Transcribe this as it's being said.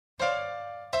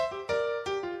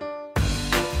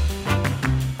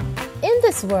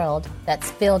this world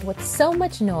that's filled with so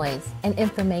much noise and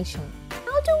information,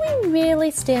 how do we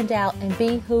really stand out and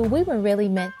be who we were really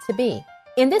meant to be?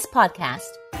 In this podcast,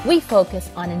 we focus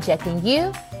on injecting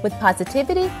you with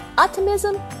positivity,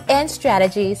 optimism, and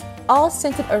strategies, all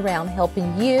centered around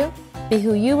helping you be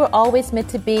who you were always meant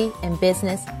to be in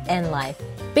business and life.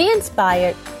 Be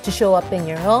inspired to show up in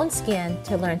your own skin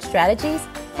to learn strategies,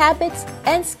 habits,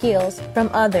 and skills from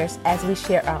others as we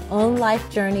share our own life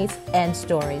journeys and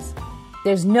stories.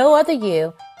 There's no other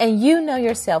you, and you know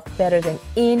yourself better than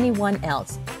anyone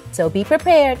else. So be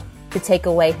prepared to take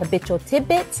away habitual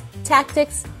tidbits,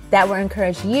 tactics that will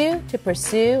encourage you to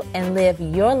pursue and live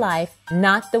your life,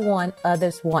 not the one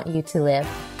others want you to live.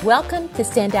 Welcome to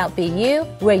Stand Out Be You,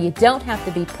 where you don't have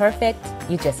to be perfect,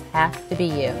 you just have to be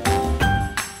you.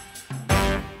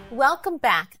 Welcome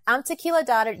back. I'm Tequila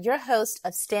Daughter, your host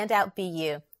of Stand Out Be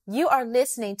You. You are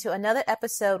listening to another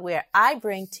episode where I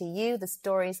bring to you the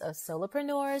stories of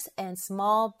solopreneurs and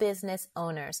small business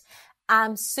owners.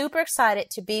 I'm super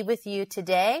excited to be with you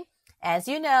today. As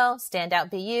you know, Stand Out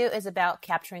Be You is about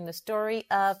capturing the story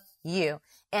of you.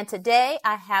 And today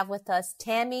I have with us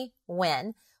Tammy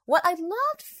Nguyen. What I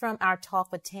loved from our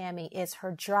talk with Tammy is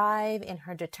her drive and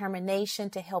her determination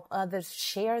to help others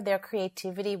share their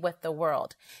creativity with the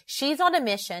world. She's on a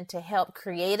mission to help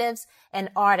creatives and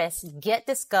artists get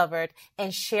discovered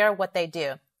and share what they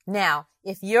do. Now,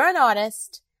 if you're an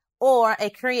artist or a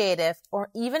creative or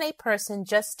even a person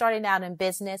just starting out in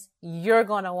business, you're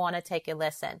going to want to take a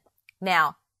listen.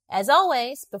 Now, as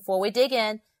always, before we dig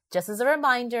in, just as a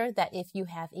reminder that if you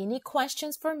have any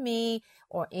questions for me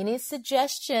or any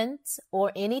suggestions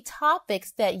or any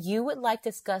topics that you would like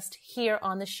discussed here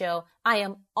on the show, I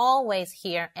am always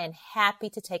here and happy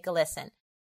to take a listen.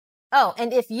 Oh,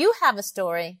 and if you have a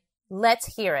story,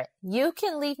 let's hear it. You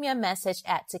can leave me a message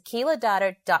at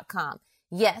tequiladaughter.com.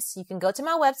 Yes, you can go to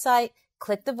my website,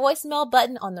 click the voicemail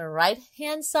button on the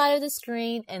right-hand side of the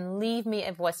screen and leave me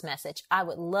a voice message. I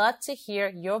would love to hear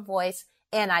your voice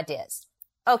and ideas.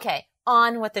 Okay,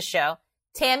 on with the show.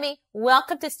 Tammy,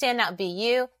 welcome to Stand Out Be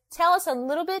You. Tell us a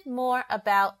little bit more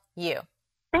about you.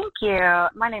 Thank you.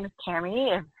 My name is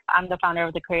Tammy. I'm the founder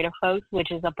of The Creative Folks, which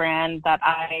is a brand that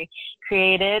I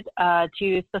created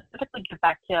to specifically give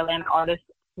back to Atlanta artists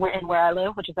where I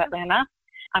live, which is Atlanta.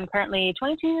 I'm currently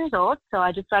 22 years old, so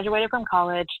I just graduated from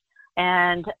college,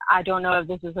 and I don't know if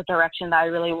this is a direction that I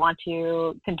really want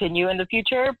to continue in the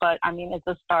future, but I mean, it's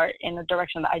a start in the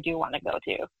direction that I do want to go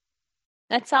to.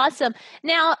 That's awesome.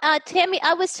 Now, Tammy,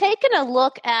 I was taking a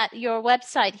look at your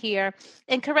website here,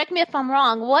 and correct me if I'm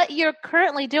wrong. What you're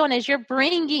currently doing is you're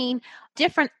bringing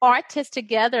different artists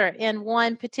together in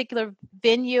one particular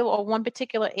venue or one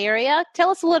particular area. Tell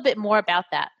us a little bit more about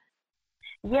that.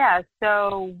 Yeah,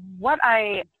 so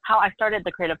how I started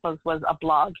The Creative Folks was a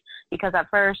blog, because at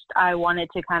first I wanted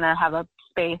to kind of have a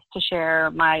space to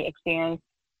share my experience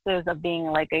of being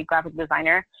like a graphic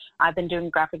designer. I've been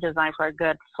doing graphic design for a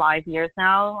good 5 years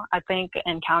now, I think,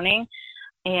 and counting.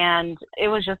 And it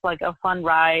was just like a fun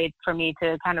ride for me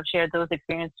to kind of share those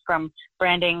experiences from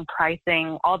branding,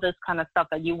 pricing, all this kind of stuff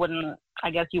that you wouldn't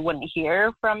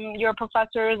hear from your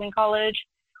professors in college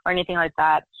or anything like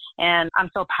that. And I'm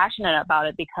so passionate about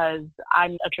it because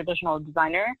I'm a traditional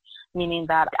designer, meaning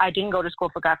that I didn't go to school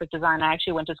for graphic design. I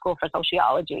actually went to school for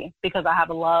sociology because I have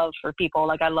a love for people.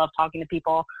 Like, I love talking to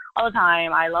people all the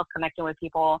time. I love connecting with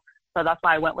people. So that's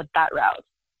why I went with that route.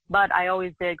 But I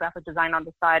always did graphic design on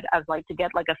the side as like to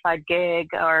get like a side gig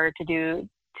or to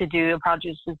do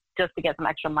projects just to get some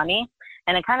extra money.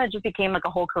 And it kind of just became like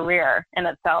a whole career in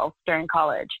itself during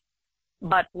college.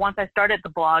 But once I started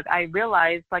the blog, I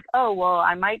realized like, oh, well,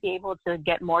 I might be able to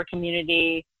get more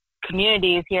communities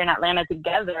here in Atlanta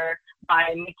together by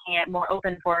making it more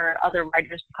open for other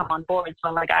writers to come on board.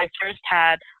 So like, I first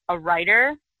had a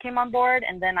writer came on board,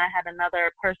 and then I had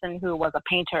another person who was a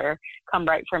painter come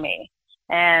write for me.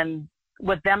 And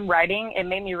with them writing, it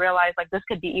made me realize like this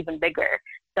could be even bigger.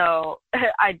 So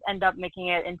I end up making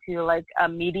it into like a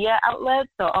media outlet.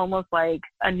 So almost like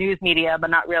a news media, but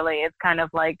not really. It's kind of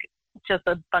like just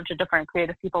a bunch of different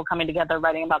creative people coming together,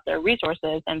 writing about their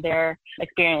resources and their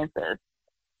experiences.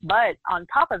 But on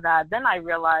top of that, then I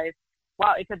realized,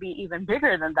 wow, it could be even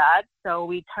bigger than that. So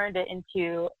we turned it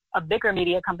into a bigger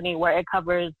media company where it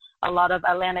covers a lot of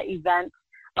Atlanta events,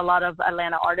 a lot of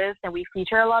Atlanta artists, and we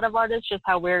feature a lot of artists, just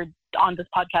how we're on this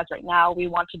podcast right now. We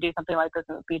want to do something like this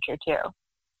in the future too.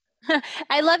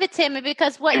 I love it, Tammy,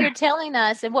 because what you're telling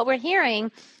us and what we're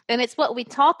hearing, and it's what we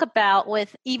talk about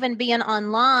with even being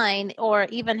online or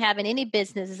even having any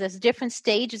businesses, there's different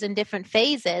stages and different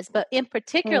phases. But in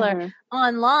particular,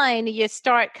 online, you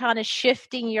start kind of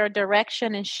shifting your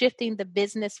direction and shifting the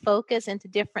business focus into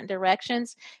different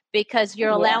directions because you're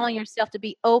allowing yourself to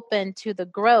be open to the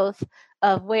growth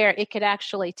of where it could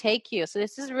actually take you. So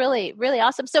this is really, really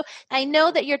awesome. So I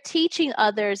know that you're teaching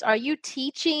others. Are you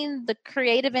teaching the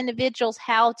creative individuals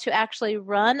how to actually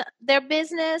run their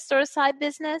business or a side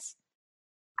business?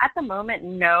 At the moment,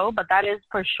 no, but that is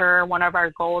for sure one of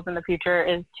our goals in the future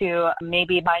is to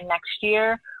maybe by next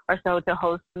year or so to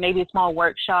host maybe small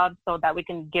workshops so that we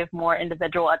can give more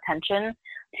individual attention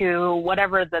to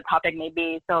whatever the topic may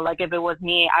be. So like if it was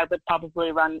me, I would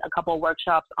probably run a couple of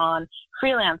workshops on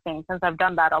freelancing since I've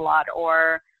done that a lot,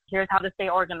 or here's how to stay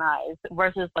organized,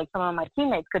 versus like some of my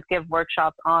teammates could give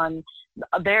workshops on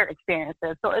their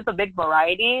experiences. So it's a big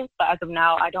variety, but as of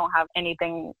now, I don't have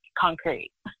anything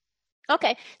concrete.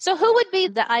 Okay. So who would be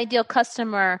the ideal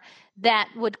customer that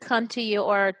would come to you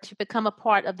or to become a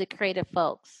part of the Creative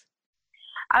Folks?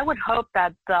 I would hope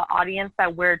that the audience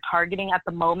that we're targeting at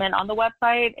the moment on the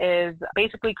website is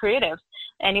basically creatives.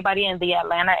 Anybody in the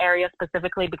Atlanta area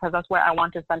specifically, because that's where I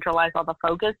want to centralize all the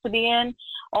focus to be in,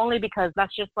 only because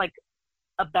that's just like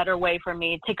a better way for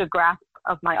me to take a grasp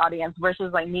of my audience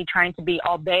versus like me trying to be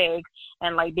all big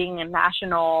and like being a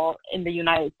national in the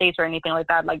United States or anything like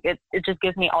that. Like it just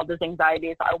gives me all this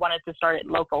anxiety. So I wanted to start it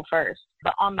local first.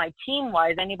 But on my team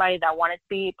wise, anybody that wanted to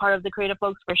be part of the Creative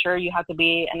Folks, for sure, you have to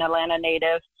be an Atlanta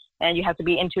native and you have to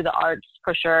be into the arts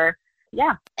for sure.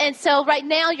 Yeah. And so right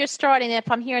now you're starting, if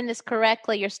I'm hearing this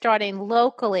correctly, you're starting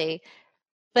locally,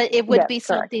 but it would be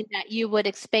something that you would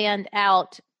expand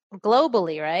out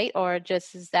globally, right? Or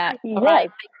just is that right?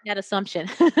 That assumption?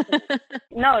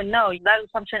 No, that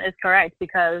assumption is correct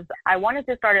because I wanted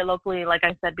to start it locally, like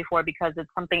I said before, because it's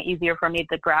something easier for me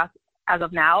to grasp as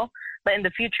of now. But in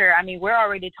the future, I mean, we're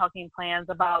already talking plans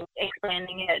about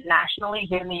expanding it nationally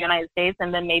here in the United States,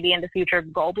 and then maybe in the future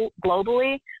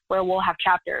globally where we'll have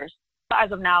chapters. But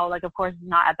as of now, like, of course,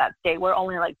 not at that state. We're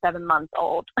only like 7 months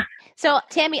old. So,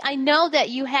 Tammy, I know that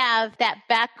you have that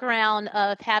background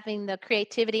of having the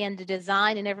creativity and the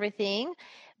design and everything,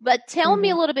 but tell me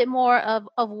a little bit more of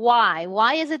why.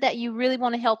 Why is it that you really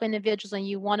want to help individuals and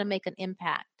you want to make an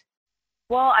impact?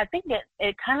 Well, I think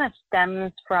it kind of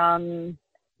stems from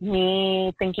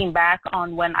me thinking back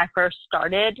on when I first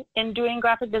started in doing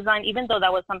graphic design. Even though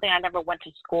that was something I never went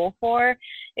to school for,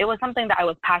 it was something that I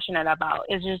was passionate about.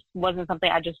 It just wasn't something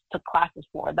I just took classes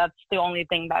for. That's the only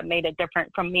thing that made it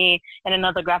different from me and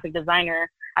another graphic designer.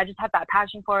 I just had that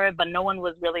passion for it, but no one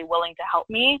was really willing to help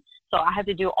me. So I had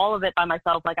to do all of it by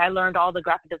myself. Like I learned all the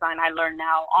graphic design I learn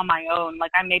now on my own.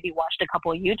 Like I maybe watched a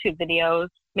couple of YouTube videos,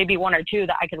 maybe one or two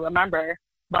that I can remember,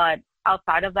 but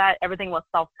outside of that, everything was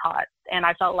self-taught. And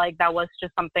I felt like that was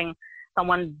just something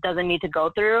someone doesn't need to go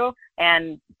through.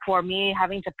 And for me,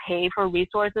 having to pay for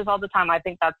resources all the time, I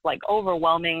think that's like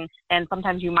overwhelming. And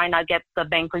sometimes you might not get the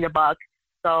bang for your buck.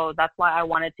 So that's why I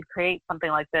wanted to create something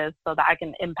like this so that I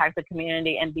can impact the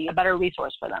community and be a better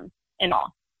resource for them in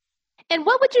all. And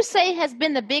what would you say has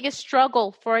been the biggest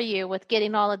struggle for you with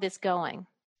getting all of this going?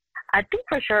 I think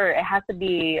for sure it has to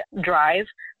be drive.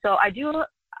 So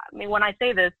I mean, when I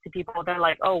say this to people, they're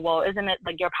like, oh, well, isn't it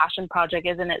like your passion project?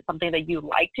 Isn't it something that you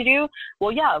like to do?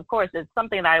 Well, yeah, of course, it's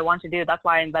something that I want to do. That's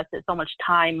why I invested so much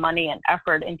time, money, and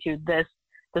effort into this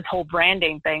whole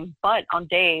branding thing. But on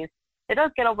days, it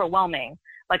does get overwhelming.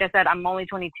 Like I said, I'm only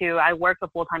 22. I work a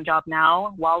full-time job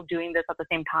now while doing this at the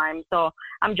same time. So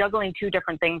I'm juggling two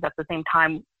different things at the same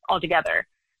time altogether.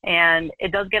 And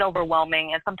it does get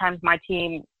overwhelming. And sometimes my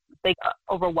team, they get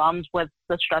overwhelmed with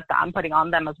the stress that I'm putting on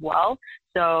them as well.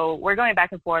 So we're going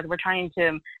back and forth. We're trying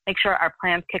to make sure our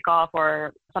plans kick off,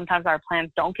 or sometimes our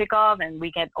plans don't kick off and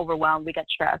we get overwhelmed, we get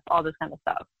stressed, all this kind of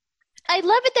stuff. I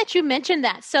love it that you mentioned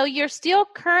that. So you're still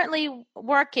currently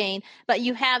working, but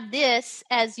you have this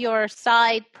as your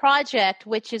side project,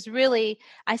 which is really,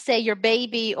 I say, your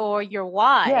baby or your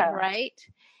why, right?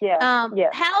 Yeah.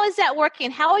 How is that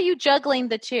working? How are you juggling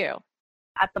the two?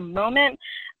 At the moment,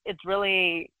 it's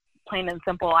really plain and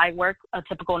simple. I work a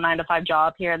typical 9-to-5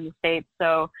 job here in the States.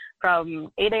 So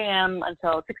from 8 a.m.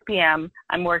 until 6 p.m.,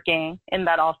 I'm working in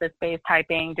that office space,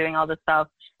 typing, doing all this stuff.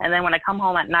 And then when I come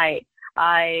home at night,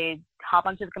 I hop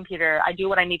onto the computer. I do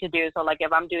what I need to do. So like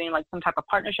if I'm doing like some type of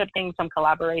partnership thing, some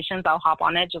collaborations, I'll hop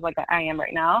on it just like I am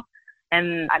right now.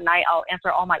 And at night, I'll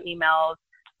answer all my emails,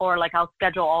 or like I'll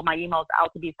schedule all my emails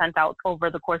out to be sent out over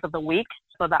the course of the week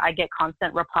so that I get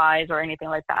constant replies or anything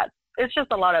like that. It's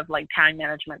just a lot of like time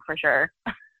management for sure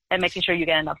and making sure you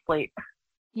get enough sleep.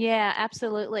 Yeah,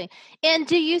 absolutely. And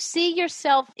do you see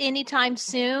yourself anytime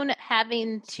soon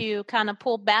having to kind of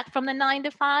pull back from the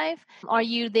 9-to-5? Are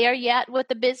you there yet with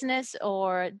the business,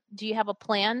 or do you have a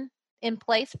plan in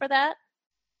place for that?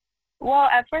 Well,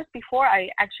 at first, before I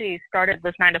actually started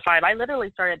this 9 to 5, I literally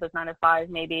started this 9 to 5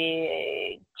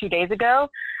 maybe 2 days ago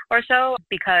or so,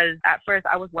 because at first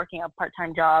I was working a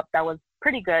part-time job that was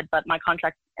pretty good, but my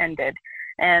contract ended.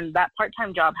 And that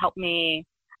part-time job helped me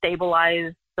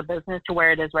stabilize the business to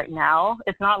where it is right now.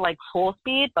 It's not like full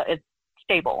speed, but it's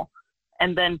stable.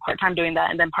 And then part-time doing that,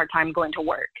 and then part-time going to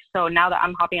work. So now that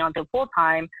I'm hopping onto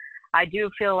full-time, I do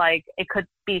feel like it could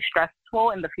be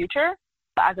stressful in the future,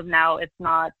 but as of now, it's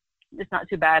not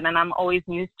too bad. And I'm always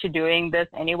used to doing this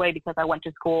anyway, because I went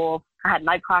to school, I had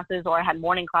night classes or I had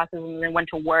morning classes and then went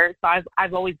to work. So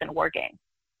I've always been working.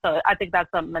 So I think that's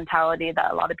a mentality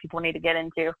that a lot of people need to get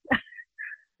into.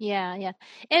 Yeah.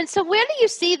 And so where do you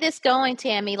see this going,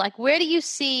 Tammy? Like, where do you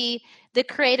see the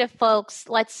creative folks,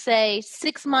 let's say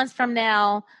 6 months from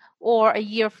now or a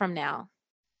year from now?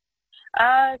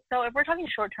 So if we're talking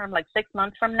short term, like 6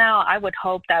 months from now, I would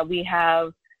hope that we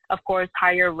have, of course,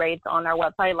 higher rates on our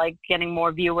website, like getting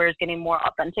more viewers, getting more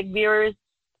authentic viewers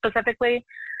specifically.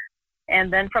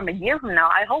 And then from a year from now,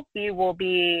 I hope we will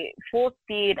be full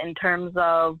speed in terms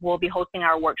of we'll be hosting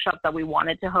our workshops that we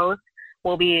wanted to host.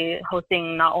 We'll be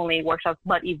hosting not only workshops,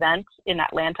 but events in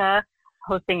Atlanta,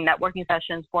 hosting networking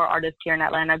sessions for artists here in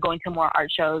Atlanta, going to more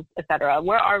art shows, etc.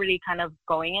 We're already kind of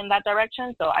going in that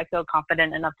direction, so I feel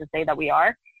confident enough to say that we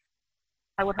are.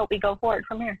 I would hope we go forward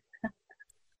from here.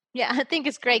 Yeah, I think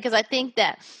it's great, because I think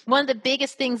that one of the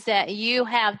biggest things that you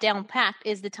have down packed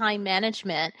is the time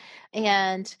management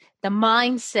and the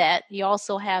mindset. You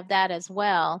also have that as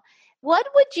well. What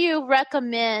would you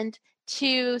recommend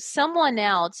to someone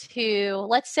else who,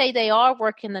 let's say they are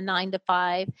working the 9 to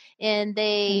 5 and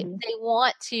they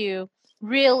want to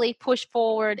really push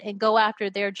forward and go after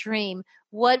their dream?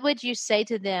 What would you say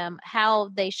to them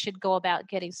how they should go about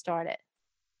getting started?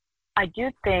 I do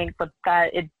think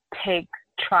that it takes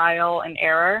trial and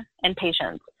error and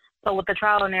patience. So with the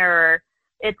trial and error,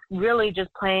 it's really just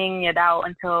playing it out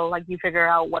until like you figure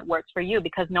out what works for you,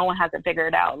 because no one has it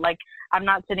figured out. Like, I'm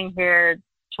not sitting here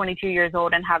 22 years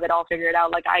old and have it all figured out.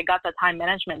 Like, I got the time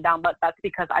management down, but that's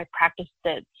because I practiced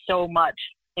it so much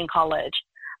in college.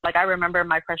 Like, I remember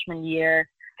my freshman year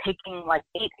taking like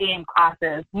 8 a.m.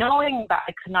 classes, knowing that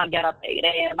I could not get up at 8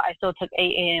 a.m. I still took 8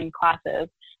 a.m. classes.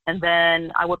 And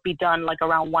then I would be done like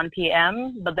around 1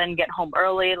 p.m., but then get home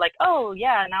early. Like, oh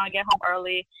yeah, now I get home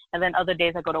early. And then other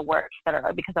days I go to work,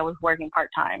 etc., because I was working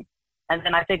part-time. And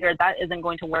then I figured that isn't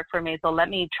going to work for me. So let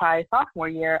me try sophomore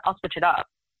year. I'll switch it up.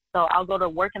 So I'll go to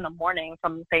work in the morning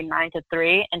from say 9 to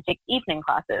 3 and take evening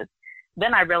classes.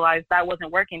 Then I realized that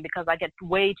wasn't working because I get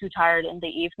way too tired in the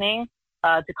evening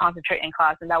to concentrate in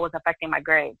class, and that was affecting my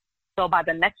grades. So by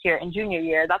the next year, in junior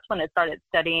year, that's when it started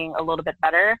studying a little bit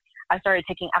better. I started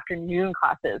taking afternoon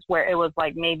classes where it was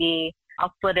like maybe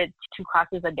I'll split it 2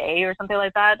 classes a day or something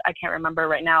like that. I can't remember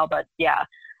right now, but yeah,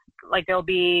 like there'll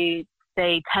be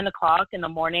say 10 o'clock in the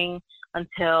morning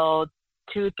until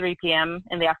 3 p.m.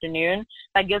 in the afternoon.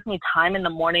 That gives me time in the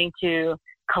morning to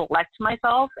collect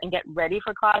myself and get ready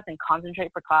for class and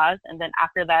concentrate for class. And then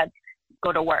after that,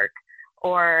 go to work.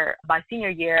 Or by senior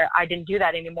year, I didn't do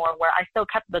that anymore, where I still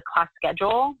kept the class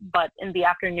schedule, but in the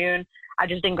afternoon, I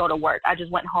just didn't go to work. I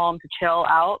just went home to chill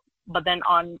out. But then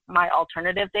on my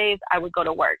alternative days, I would go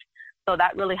to work. So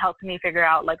that really helped me figure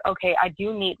out like, okay, I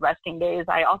do need resting days.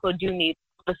 I also do need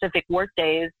specific work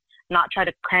days, not try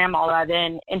to cram all that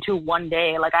into one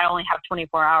day. Like I only have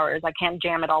 24 hours. I can't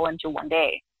jam it all into one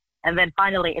day. And then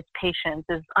finally, it's patience,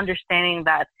 is understanding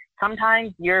that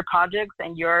sometimes your projects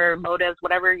and your motives,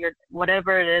 whatever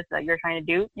it is that you're trying to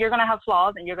do, you're going to have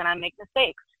flaws and you're going to make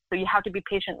mistakes. So you have to be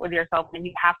patient with yourself, and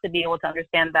you have to be able to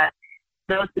understand that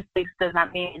those mistakes does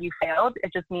not mean you failed.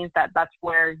 It just means that that's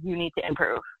where you need to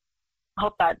improve. I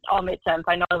hope that all made sense.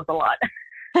 I know it was a lot.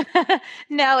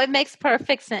 No, it makes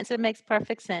perfect sense. It makes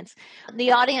perfect sense.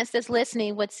 The audience that's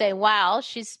listening would say, wow,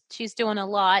 she's doing a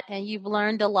lot and you've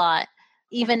learned a lot,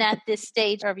 even at this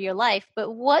stage of your life.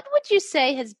 But what would you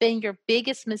say has been your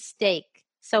biggest mistake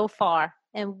so far?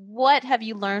 And what have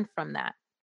you learned from that?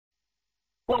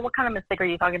 Well, what kind of mistake are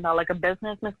you talking about? Like a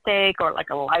business mistake or like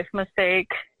a life mistake?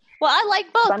 Well, I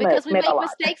like both because we make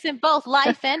mistakes in both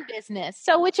life and business.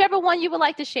 So whichever one you would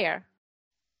like to share.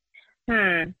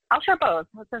 I'll share both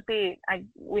since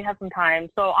we have some time.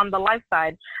 So on the life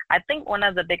side, I think one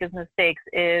of the biggest mistakes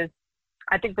is,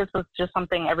 I think this was just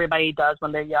something everybody does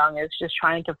when they're young, is just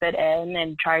trying to fit in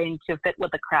and trying to fit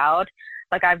with the crowd.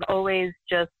 Like I've always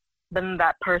just been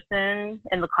that person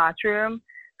in the classroom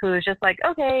who's just like,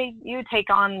 okay, you take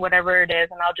on whatever it is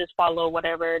and I'll just follow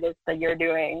whatever it is that you're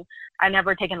doing. I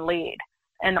never taken lead.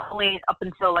 And only up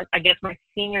until like, I guess my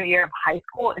senior year of high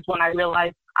school is when I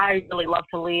realized I really love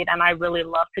to lead and I really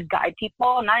love to guide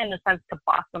people, not in the sense to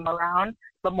boss them around,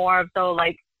 but more of so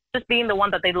like just being the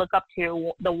one that they look up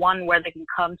to, the one where they can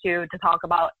come to talk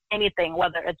about anything,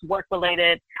 whether it's work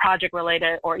related, project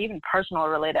related, or even personal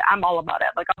related. I'm all about it.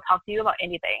 Like I'll talk to you about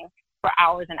anything for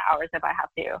hours and hours if I have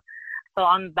to. So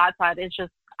on that side, it's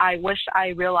just, I wish I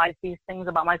realized these things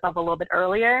about myself a little bit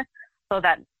earlier so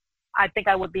that I think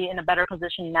I would be in a better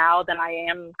position now than I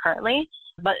am currently.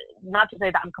 But not to say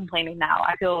that I'm complaining now.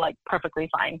 I feel like perfectly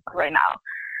fine right now.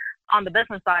 On the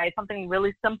business side, something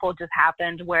really simple just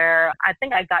happened where I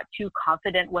think I got too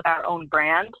confident with our own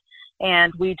brand.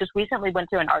 And we just recently went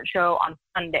to an art show on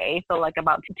Sunday. So like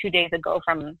about 2 days ago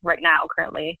from right now,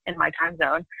 currently in my time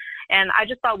zone. And I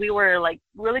just thought we were like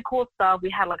really cool stuff. We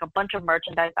had like a bunch of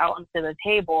merchandise out onto the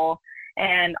table.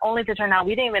 And only to turn out,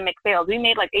 we didn't even make sales. We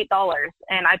made like $8,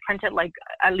 and I printed like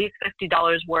at least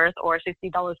 $50 worth or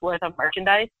 $60 worth of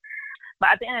merchandise. But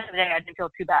at the end of the day, I didn't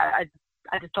feel too bad.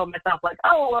 I just told myself like,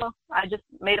 oh, well, I just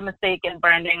made a mistake in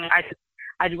branding.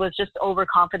 I was just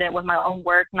overconfident with my own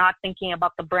work, not thinking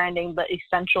about the branding, the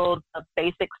essential, the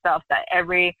basic stuff that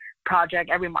every project,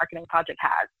 every marketing project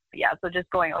has. Yeah, so just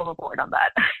going overboard on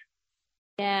that.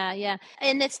 Yeah, yeah.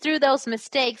 And it's through those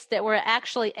mistakes that we're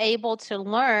actually able to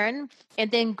learn and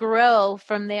then grow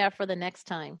from there for the next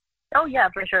time. Oh, yeah,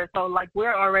 for sure. So, like,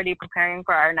 we're already preparing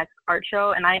for our next art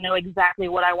show, and I know exactly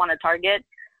what I want to target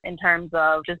in terms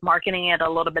of just marketing it a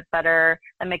little bit better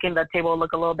and making the table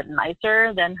look a little bit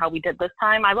nicer than how we did this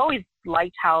time. I've always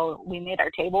liked how we made our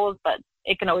tables, but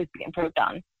it can always be improved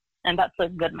on. And that's a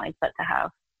good mindset to have.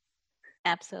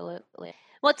 Absolutely.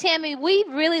 Well, Tammy, we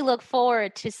really look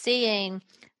forward to seeing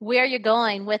where you're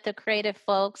going with the creative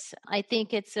folks. I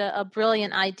think it's a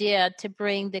brilliant idea to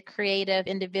bring the creative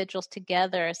individuals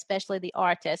together, especially the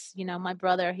artists. You know, my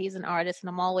brother, he's an artist, and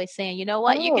I'm always saying, you know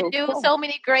what, you can do so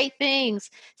many great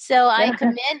things. So I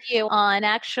commend you on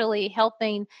actually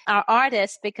helping our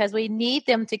artists because we need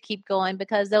them to keep going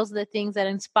because those are the things that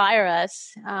inspire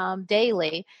us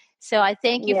daily. So I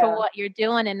thank you for what you're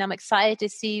doing, and I'm excited to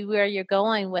see where you're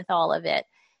going with all of it.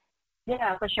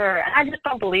 Yeah, for sure. And I just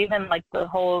don't believe in like the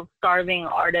whole starving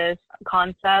artist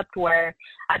concept where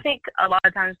I think a lot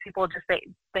of times people just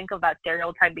think of that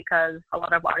stereotype because a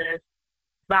lot of artists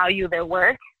value their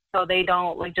work. So they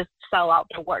don't like just sell out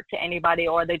their work to anybody,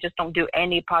 or they just don't do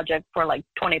any project for like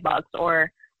 $20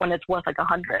 or when it's worth like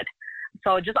 $100.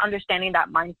 So just understanding that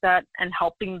mindset and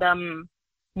helping them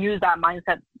use that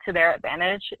mindset to their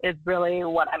advantage is really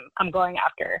what I'm going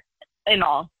after in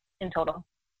total.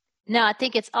 No, I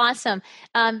think it's awesome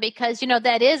because, you know,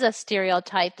 that is a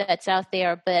stereotype that's out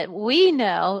there. But we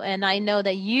know, and I know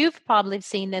that you've probably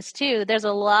seen this too, there's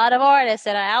a lot of artists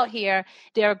that are out here,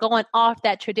 they're going off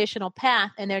that traditional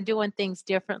path and they're doing things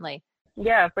differently.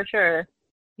 Yeah, for sure.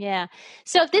 Yeah.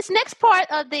 So this next part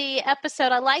of the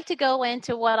episode, I like to go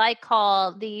into what I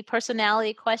call the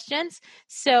personality questions.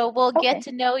 So we'll get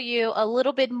to know you a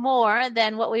little bit more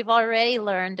than what we've already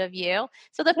learned of you.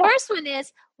 So the first one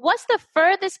is, what's the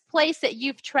furthest place that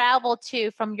you've traveled to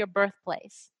from your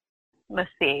birthplace? Let's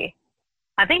see.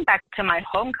 I think back to my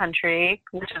home country,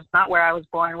 which is not where I was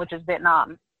born, which is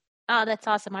Vietnam. Oh, that's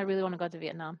awesome. I really want to go to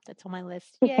Vietnam. That's on my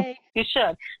list. Yay. You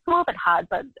should. It's a little bit hot,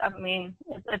 but I mean,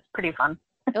 it's pretty fun.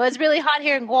 It was really hot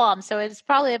here in Guam, so it's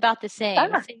probably about the same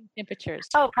temperatures.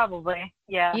 Oh, probably.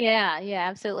 Yeah. Yeah,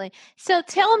 absolutely. So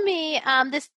tell me,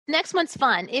 this next one's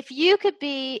fun. If you could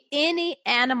be any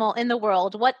animal in the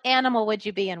world, what animal would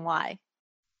you be and why?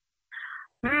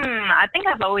 I think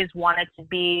I've always wanted to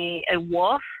be a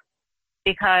wolf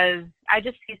because I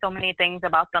just see so many things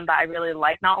about them that I really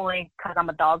like, not only because I'm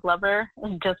a dog lover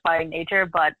just by nature,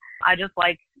 but I just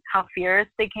like how fierce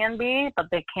they can be, but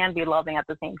they can be loving at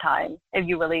the same time. If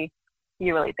you really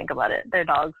think about it, they're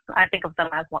dogs. I think of them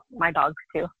as my dogs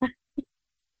too.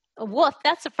 Wolf,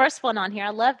 that's the first one on here. I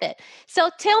love it. So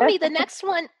tell me the next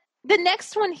one. The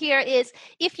next one here is,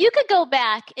 if you could go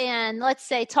back and let's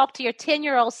say talk to your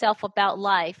 10-year-old self about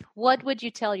life, what would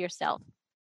you tell yourself?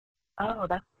 Oh,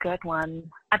 that's a good one.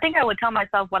 I think I would tell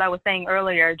myself what I was saying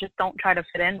earlier. Just don't try to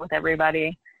fit in with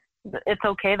everybody. It's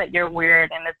okay that you're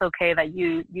weird, and it's okay that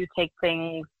you take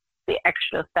things the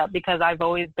extra step, because I've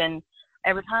always been,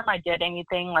 every time I did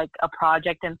anything like a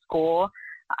project in school,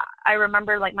 I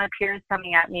remember like my peers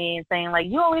coming at me and saying like,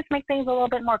 you always make things a little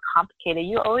bit more complicated.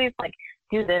 You always like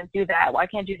do this, do that. Why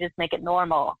can't you just make it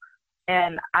normal?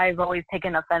 And I've always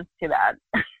taken offense to that.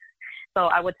 So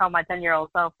I would tell my 10-year-old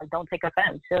self, like, don't take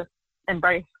offense, just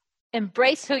embrace.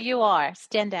 Embrace who you are.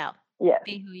 Stand out. Yeah.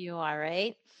 Be who you are,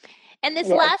 right? And this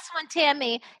last one,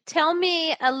 Tammy, tell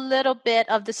me a little bit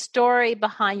of the story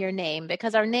behind your name,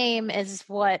 because our name is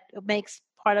what makes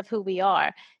part of who we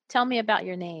are. tell me about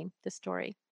your name, the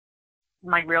story.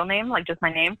 My real name, like just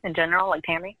my name in general, like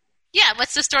Tammy? Yeah,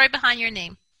 what's the story behind your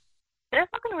name? There's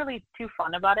nothing really too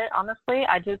fun about it, honestly.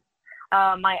 I just,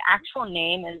 my actual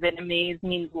name in Vietnamese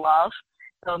means love.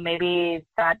 So maybe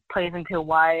that plays into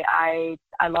why I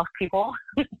love people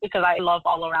because I love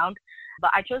all around.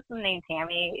 But I chose the name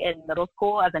Tammy in middle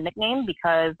school as a nickname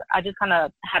because I just kind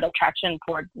of had attraction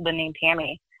toward the name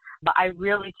Tammy. But I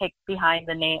really take behind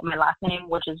the name, my last name,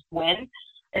 which is Win.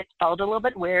 It's spelled a little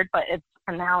bit weird, but it's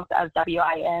pronounced as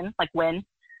W-I-N, like Win.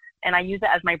 And I use it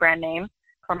as my brand name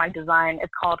for my design.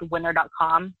 It's called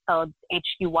Huyner.com, so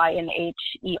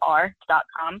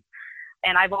HUYNHER.com.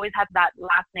 And I've always had that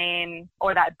last name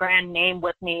or that brand name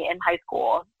with me in high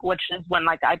school, which is when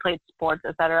like I played sports,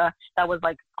 etc. That was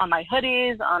like on my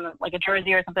hoodies, on like a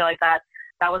jersey or something like that.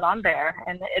 That was on there.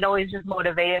 And it always just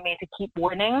motivated me to keep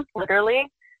winning, literally,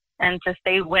 and to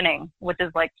stay winning, which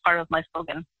is like part of my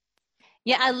slogan.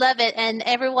 Yeah, I love it. And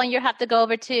everyone, you have to go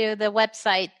over to the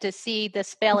website to see the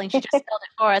spelling. She just spelled it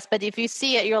for us. But if you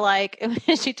see it, you're like,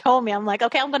 she told me, I'm like,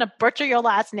 okay, I'm going to butcher your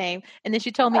last name. And then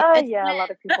she told me. Oh, yeah, a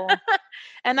lot of people.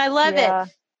 And I love it.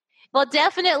 Well,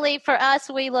 definitely for us,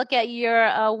 we look at you're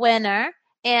a winner.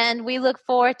 And we look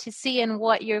forward to seeing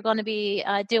what you're going to be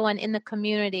doing in the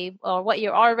community, or what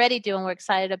you're already doing we're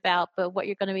excited about, but what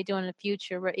you're going to be doing in the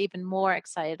future we're even more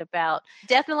excited about.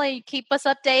 Definitely keep us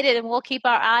updated, and we'll keep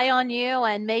our eye on you,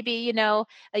 and maybe, a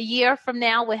year from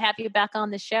now we'll have you back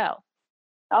on the show.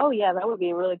 Oh, yeah, that would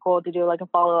be really cool to do like a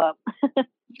follow-up.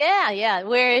 Yeah.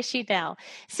 Where is she now?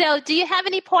 So do you have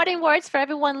any parting words for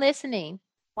everyone listening?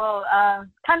 Well,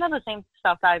 kind of the same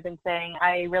stuff that I've been saying.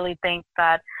 I really think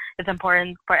that it's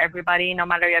important for everybody, no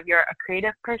matter if you're a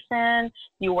creative person,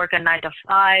 you work a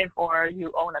 9-to-5, or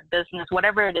you own a business,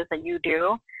 whatever it is that you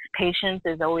do, patience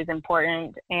is always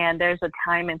important, and there's a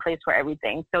time and place for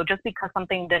everything. So just because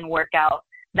something didn't work out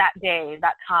that day,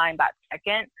 that time, that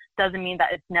second, doesn't mean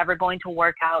that it's never going to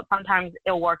work out. Sometimes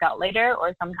it'll work out later,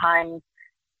 or sometimes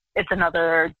it's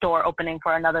another door opening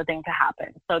for another thing to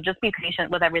happen. So just be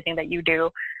patient with everything that you do.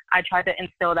 I try to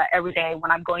instill that every day when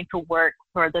I'm going to work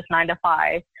for this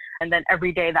 9-to-5, and then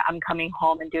every day that I'm coming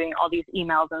home and doing all these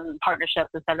emails and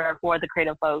partnerships, et cetera, for the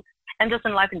creative folks. And just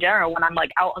in life in general, when I'm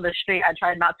like out on the street, I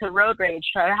try not to road rage,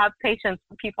 try to have patience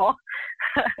with people.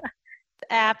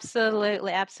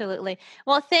 Absolutely.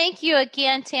 Well, thank you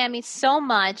again, Tammy, so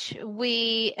much.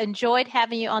 We enjoyed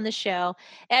having you on the show.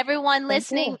 Everyone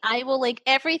listening, I will link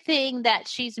everything that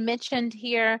she's mentioned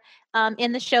here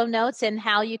in the show notes, and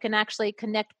how you can actually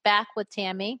connect back with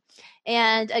Tammy.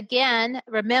 And again,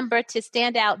 remember to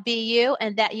stand out, be you,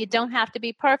 and that you don't have to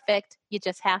be perfect. You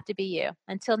just have to be you.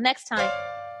 Until next time.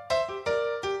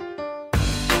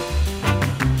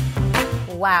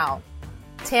 Wow.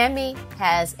 Tammy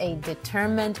has a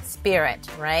determined spirit,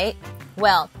 right?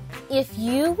 Well, if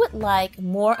you would like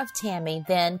more of Tammy,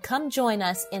 then come join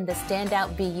us in the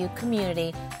Standout BU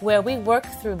community, where we work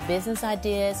through business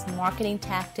ideas, marketing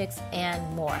tactics,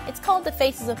 and more. It's called the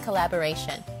Faces of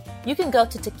Collaboration. You can go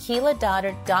to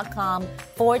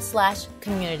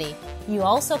tequiladotter.com/community. You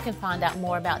also can find out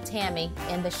more about Tammy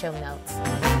in the show notes.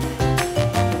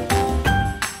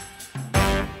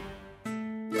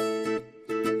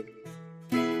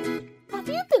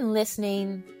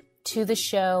 Listening to the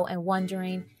show and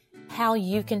wondering how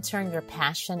you can turn your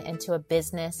passion into a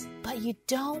business, but you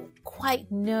don't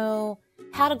quite know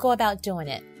how to go about doing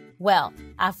it? Well,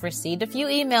 I've received a few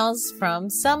emails from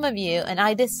some of you, and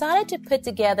I decided to put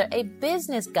together a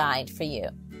business guide for you.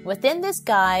 Within this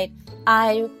guide,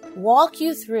 I walk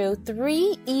you through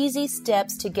 3 easy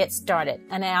steps to get started.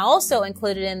 And I also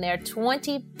included in there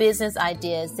 20 business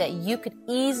ideas that you could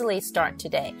easily start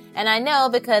today. And I know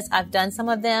because I've done some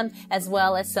of them, as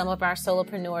well as some of our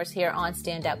solopreneurs here on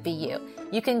Standout BU.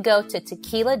 You can go to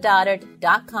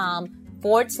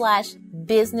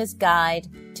tequiladotter.com/business guide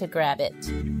to grab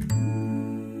it.